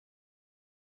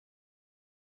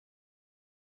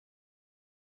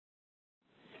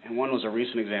And one was a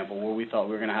recent example where we thought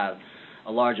we were going to have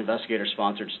a large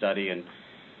investigator-sponsored study, and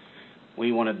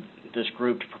we wanted this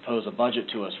group to propose a budget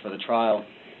to us for the trial.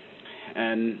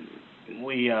 And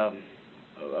we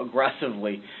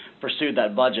aggressively pursued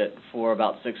that budget for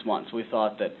about 6 months. We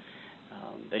thought that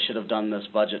they should have done this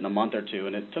budget in a month or two,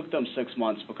 and it took them 6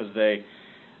 months because they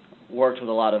worked with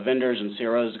a lot of vendors and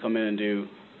CROs to come in and do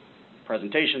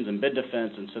presentations and bid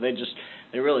defense, and so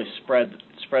they really spread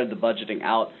the budgeting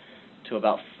out to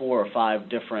about 4 or 5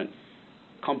 different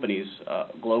companies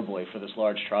globally for this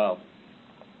large trial.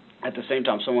 At the same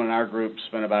time, someone in our group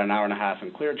spent about an hour and a half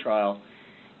in ClearTrial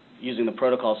using the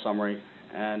protocol summary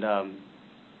and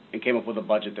came up with a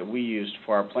budget that we used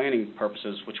for our planning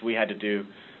purposes, which we had to do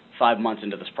 5 months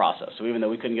into this process. So even though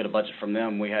we couldn't get a budget from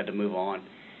them, we had to move on.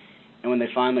 And when they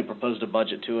finally proposed a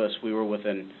budget to us, we were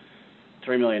within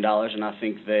 $3 million, and I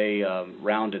think they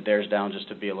rounded theirs down just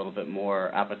to be a little bit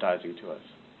more appetizing to us.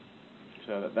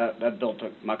 So that built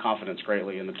my confidence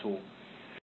greatly in the tool.